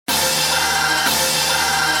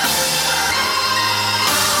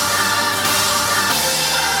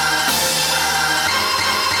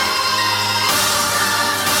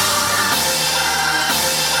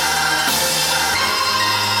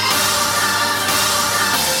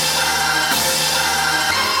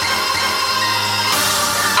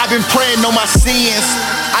been praying on my sins.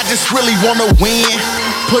 I just really wanna win.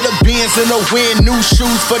 Put a Benz in the wind, new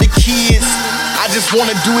shoes for the kids. I just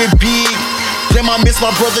wanna do it big. Damn, I miss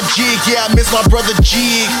my brother Jig, yeah, I miss my brother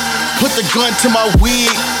Jig. Put the gun to my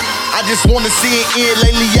wig. I just wanna see it end.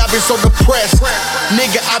 Lately I've been so depressed.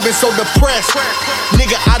 Nigga, I've been so depressed.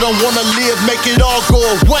 Nigga, I don't wanna live, make it all go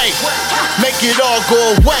away. Make it all go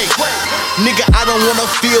away. Nigga, I don't wanna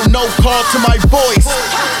feel no call to my voice.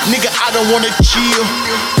 Nigga, I don't wanna chill.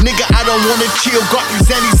 Nigga, I don't wanna chill. Got these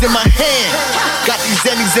Xannies in my hand. Got these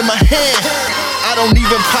Xannies in my hand. I don't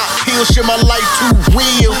even pop pills, shit, my life too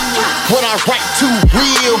real. What I write too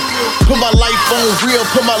real. Put my life on real,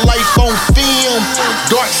 put my life on film.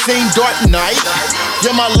 Dark scene, dark night.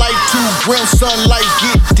 Yeah, my life too grim, sunlight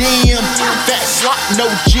get dim. Fat slot, no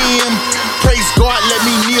gym. Praise God, let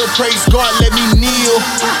me kneel. Praise God, let me kneel.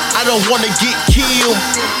 I don't wanna get killed.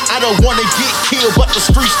 I don't wanna get killed, but the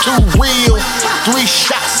streets too real. 3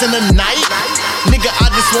 shots in the night. Nigga, I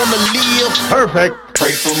just wanna live. Perfect.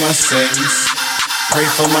 Pray for my sins. Pray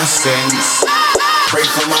for my sins. Pray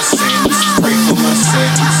for my sins. Pray for my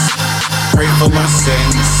sins. Pray for my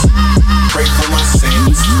sins. Pray for my sins.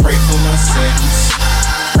 Pray for my sins.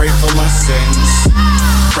 Pray for my sins.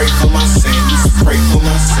 Pray for my sins. Pray for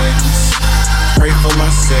my sins. Pray for my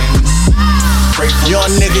sins. Pray for Your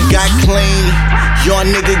my nigga sins. got clean. Your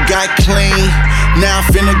nigga got clean. Now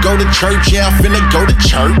I'm finna go to church. Yeah, I'm finna go to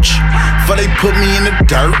church. For they put me in the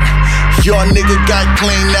dirt. Your nigga got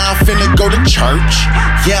clean. Now I'm finna go to church.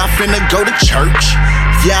 Yeah, I'm finna go to church.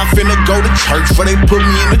 Yeah, I'm finna go to church. For they put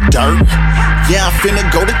me in the dirt. Yeah, I'm finna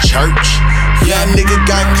go to church. Yeah, nigga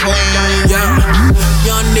got clean. Yeah,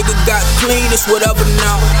 young nigga got clean, it's whatever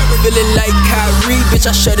now. Feeling like Kyrie, bitch,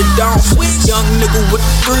 I shut it down. Young nigga with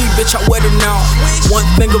 3, bitch, I wet it now. One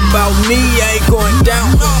thing about me, I ain't going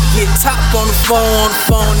down. Get top on the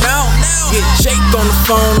phone now. Get Jake on the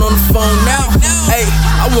phone now. Hey,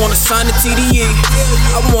 I wanna sign the TDE.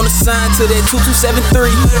 I wanna sign to that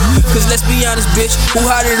 2273. Cause let's be honest, bitch, who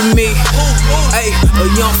hotter than me? Hey, a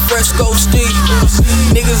young Fresco Steve.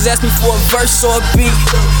 Niggas ask me for a verse or a beat.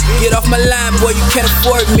 Get off my line, boy, you can't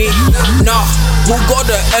afford me. Nah, who go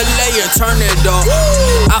to LA and turn it up?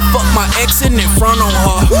 I fuck my ex and in front on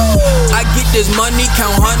her. I get this money,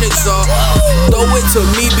 count hundreds up. Throw it to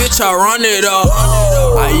me, bitch, I run it up.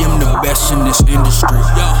 I am the best in this industry.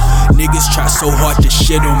 Niggas try so hard to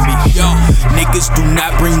shit on me. Niggas do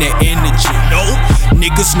not bring that energy.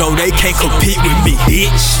 Niggas know they can't compete with me,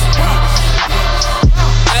 bitch.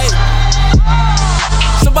 Hey,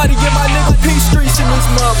 somebody get my nigga P Streets in this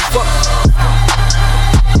motherfucker.